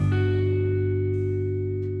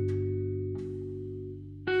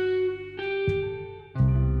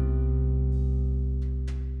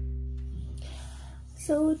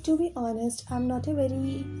So, to be honest, I'm not a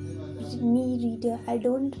very me reader. I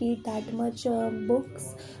don't read that much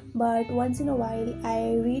books, but once in a while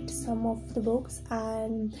I read some of the books.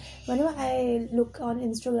 And whenever I look on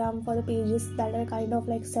Instagram for the pages that are kind of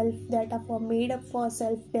like that are for made up for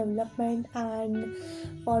self development and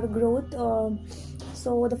for growth,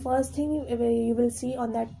 so the first thing you will see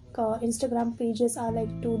on that Instagram pages are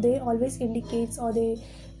like, do they always indicates, or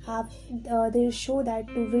have they show that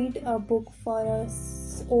to read a book for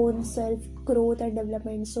own self growth and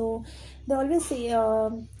development. So they always say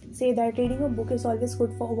that reading a book is always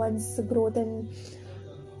good for one's growth and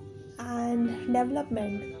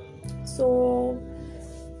development. So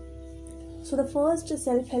so the first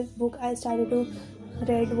self-help book I started to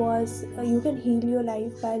read was You Can Heal Your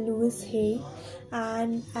Life by Louise Hay.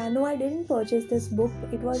 And no, I didn't purchase this book.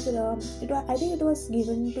 I think it was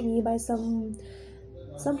given to me by some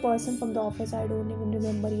person from the office. I don't even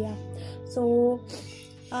remember. Yeah. So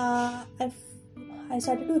I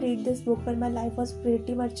started to read this book when my life was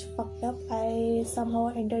pretty much fucked up. I was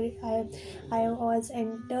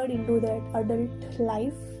entered into that adult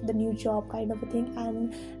life, the new job kind of a thing.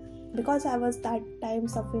 And because I was that time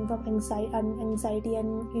suffering from anxiety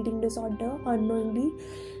and eating disorder unknowingly,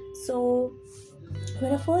 so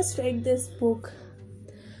when I first read this book,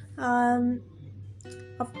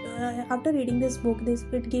 after reading this book,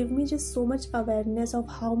 it gave me just so much awareness of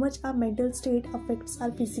how much our mental state affects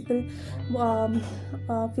our physical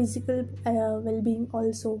well-being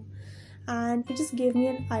also. And it just gave me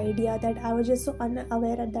an idea that I was just so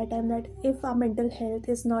unaware at that time, that if our mental health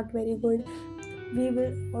is not very good, we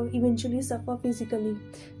will eventually suffer physically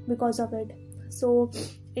because of it. So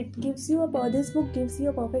this book gives you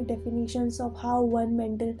a perfect definitions of how one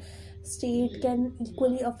mental state can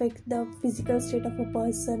equally affect the physical state of a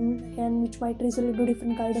person, and which might result into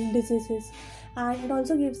different kind of diseases. And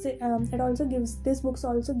this book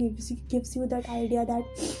also gives you that idea that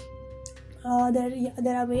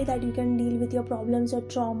there are ways that you can deal with your problems or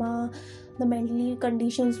trauma, the mentally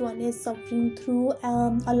conditions one is suffering through,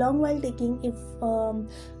 along while taking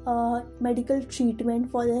medical treatment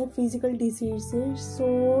for their physical diseases.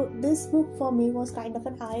 So this book for me was kind of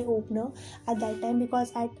an eye opener at that time,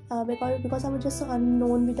 because I was just so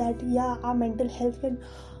unknown with that. Yeah, our mental health and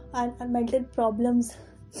mental problems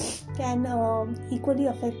can equally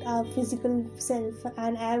affect our physical self.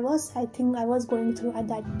 And I think I was going through at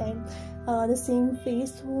that time the same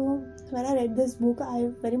phase. So when I read this book,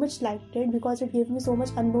 I very much liked it because it gave me so much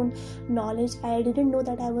unknown knowledge I didn't know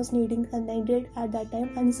that I was needing, and I did at that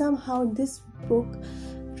time. And somehow this book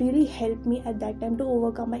really helped me at that time to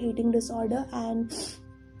overcome my eating disorder and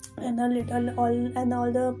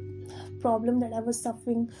all the problem that I was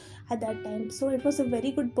suffering at that time. So it was a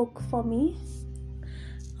very good book for me.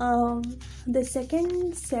 The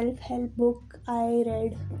second self-help book I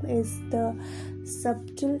read is The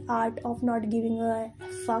Subtle Art of Not Giving a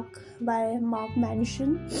Fuck by Mark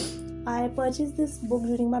Manson. I purchased this book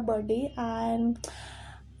during my birthday, and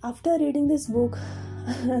after reading this book,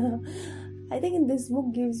 I think this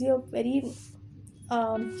book gives you a very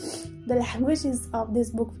the language is of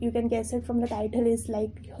this book, you can guess it from the title, is like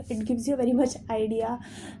it gives you very much idea,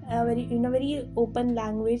 in a very open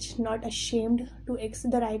language, not ashamed to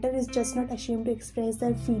the writer is just not ashamed to express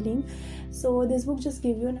their feeling. So this book just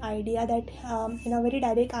gives you an idea that in a very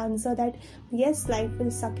direct answer, that yes, life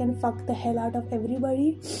will suck and fuck the hell out of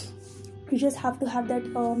everybody. You just have to have that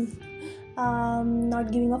not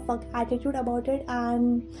giving a fuck attitude about it.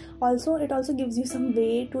 And it also gives you some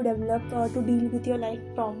way to develop to deal with your life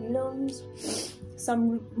problems,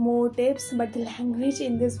 some more tips. But the language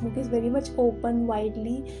in this book is very much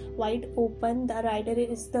wide open.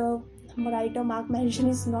 The writer Mark Manson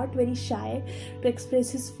is not very shy to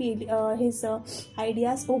express his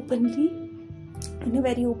ideas openly in a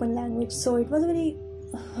very open language. So it was very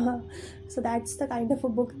so that's the kind of a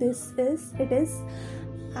book it is.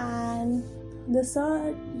 And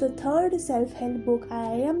the third self-help book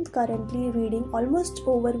I am currently reading, almost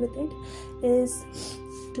over with it, is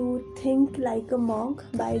To Think Like a Monk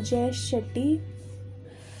by Jay Shetty.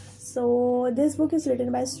 So this book is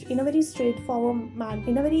written in a very straightforward manner,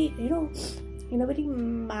 in a very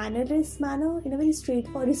mannerist manner, in a very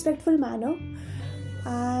straightforward, respectful manner,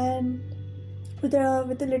 and with a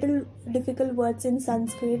little difficult words in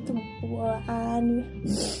Sanskrit, and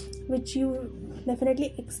which you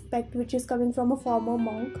definitely expect, which is coming from a former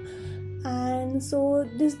monk. And so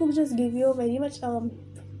this book just gives you a very much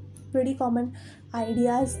pretty common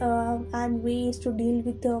ideas and ways to deal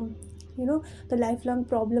with the lifelong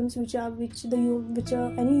problems which any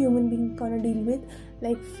human being gonna deal with,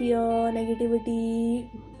 like fear, negativity,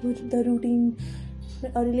 the routine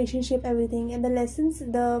a relationship, everything. And the lessons,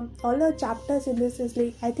 all the chapters in this is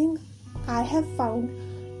like, I think I have found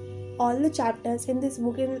all the chapters in this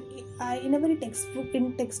book in a very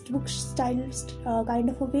textbook style kind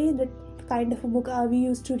of a way, that kind of a book we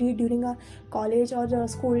used to read during our college or the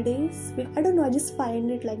school days. I don't know, I just find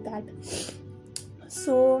it like that.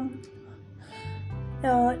 So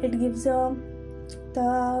it gives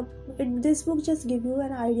this book just give you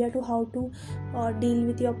an idea to how to deal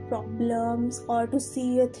with your problems, or to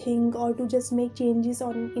see a thing, or to just make changes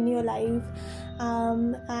in your life.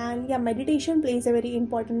 And yeah, meditation plays a very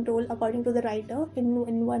important role according to the writer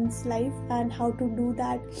in one's life, and how to do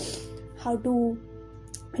that, how to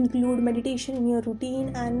include meditation in your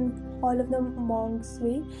routine, and all of the monks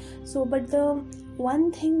way. So but the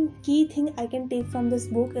key thing I can take from this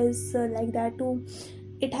book is like that too.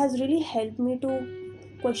 It has really helped me to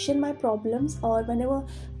question my problems, or whenever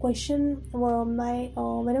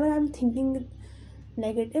I'm thinking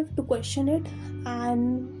negative, to question it.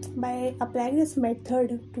 And by applying this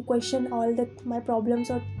method to question all my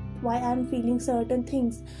problems, or why I'm feeling certain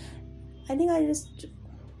things, I think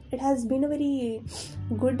it has been a very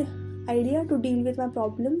good idea to deal with my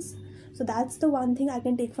problems. So that's the one thing I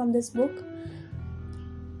can take from this book.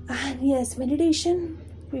 And yes, meditation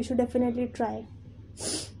we should definitely try.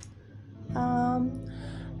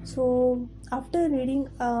 So after reading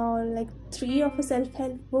like 3 of a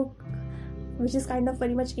self-help book, which is kind of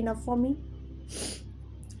very much enough for me,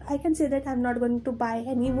 I can say that I'm not going to buy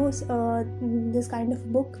any more this kind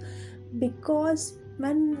of book, because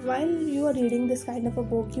while you are reading this kind of a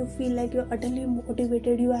book, you feel like you're utterly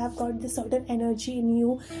motivated. You have got this certain energy in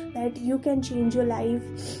you that you can change your life,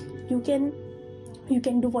 you can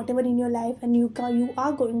do whatever in your life, and you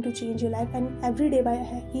are going to change your life. And every day,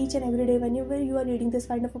 each and every day, whenever you are reading this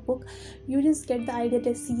kind of a book, you just get the idea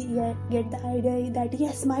that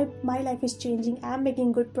yes, my life is changing, I'm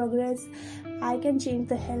making good progress, I can change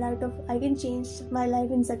my life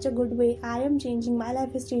in such a good way, I am changing, my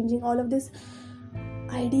life is changing, all of this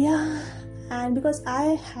idea. And because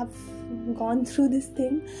I have gone through this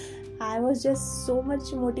thing, I was just so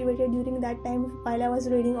much motivated during that time while I was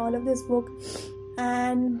reading all of this book.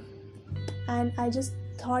 And I just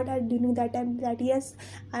thought that during that time that yes,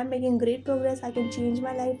 I'm making great progress, I can change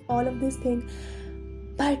my life, all of this thing.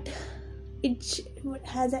 But it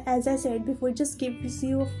has, as I said before, it just gives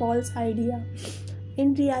you a false idea.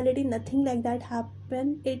 In reality, nothing like that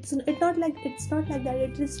happened. It's not like that.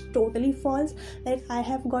 It is totally false. Like, I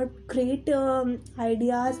have got great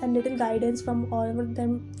ideas and little guidance from all of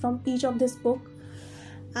them, from each of this book.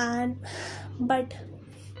 But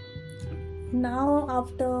now,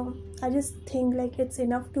 after, I just think like it's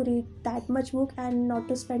enough to read that much book and not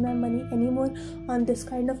to spend my money anymore on this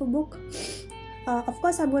kind of a book. Of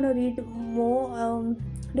course, I'm going to read more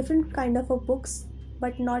different kind of books,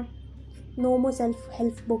 but no more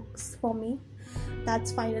self-help books for me.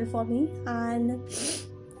 That's final for me. And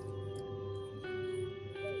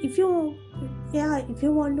if you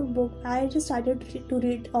want to book, I just started to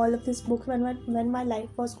read all of this book when my life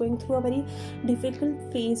was going through a very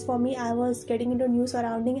difficult phase for me. I was getting into new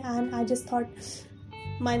surrounding, and I just thought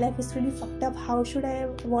my life is really fucked up.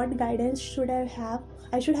 What guidance should I have?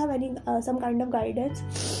 I should have some kind of guidance.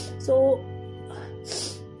 So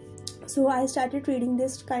I started reading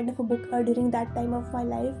this kind of a book during that time of my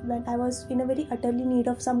life when I was in a very utterly need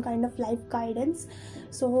of some kind of life guidance.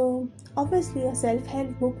 So obviously a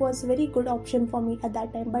self-help book was a very good option for me at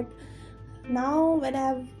that time. But now when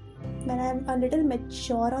I'm a little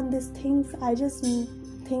mature on these things, I just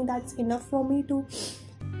think that's enough for me to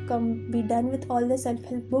be done with all the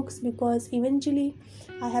self-help books, because eventually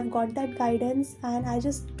I have got that guidance and I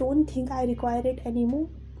just don't think I require it anymore.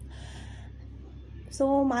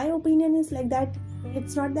 So my opinion is like that. No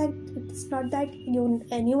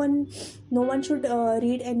one should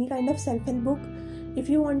read any kind of self-help book. If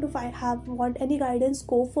you want to want any guidance,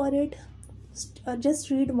 go for it. Just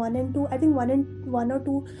read 1 and 2. I think 1 or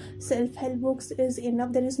 2 self-help books is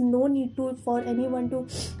enough. There is no need for anyone to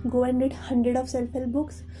go and read 100 of self-help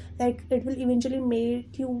books. Like, it will eventually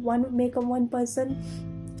make one person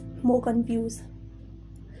more confused.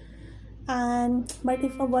 But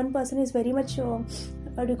if one person is very much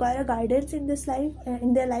require a guidance in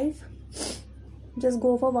their life, just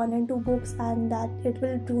go for 1 and 2 books, and that it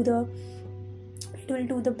will do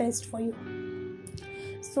the best for you.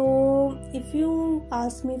 So if you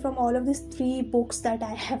ask me, from all of these 3 books that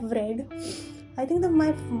I have read, I think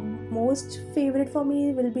my most favorite for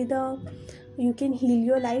me will be the You Can Heal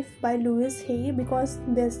Your Life by Louise Hay, because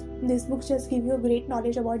this book just give you a great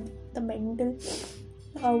knowledge about the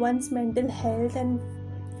one's mental health and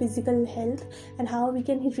physical health and how we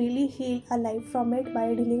can really heal our life from it by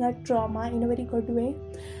dealing our trauma in a very good way.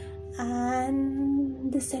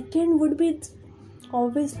 And the second would be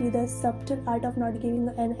obviously The Subtle Art of Not Giving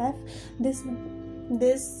an F. This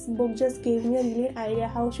book just gave me a really idea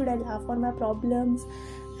how should I laugh on my problems,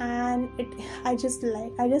 and I just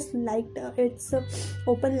liked its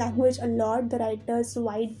open language a lot, the writer's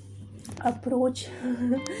wide approach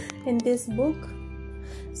in this book.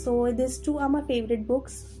 So these two are my favorite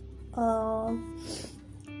books,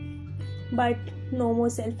 but no more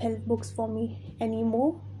self-help books for me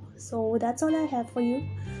anymore. So that's all I have for you.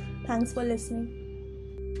 Thanks for listening.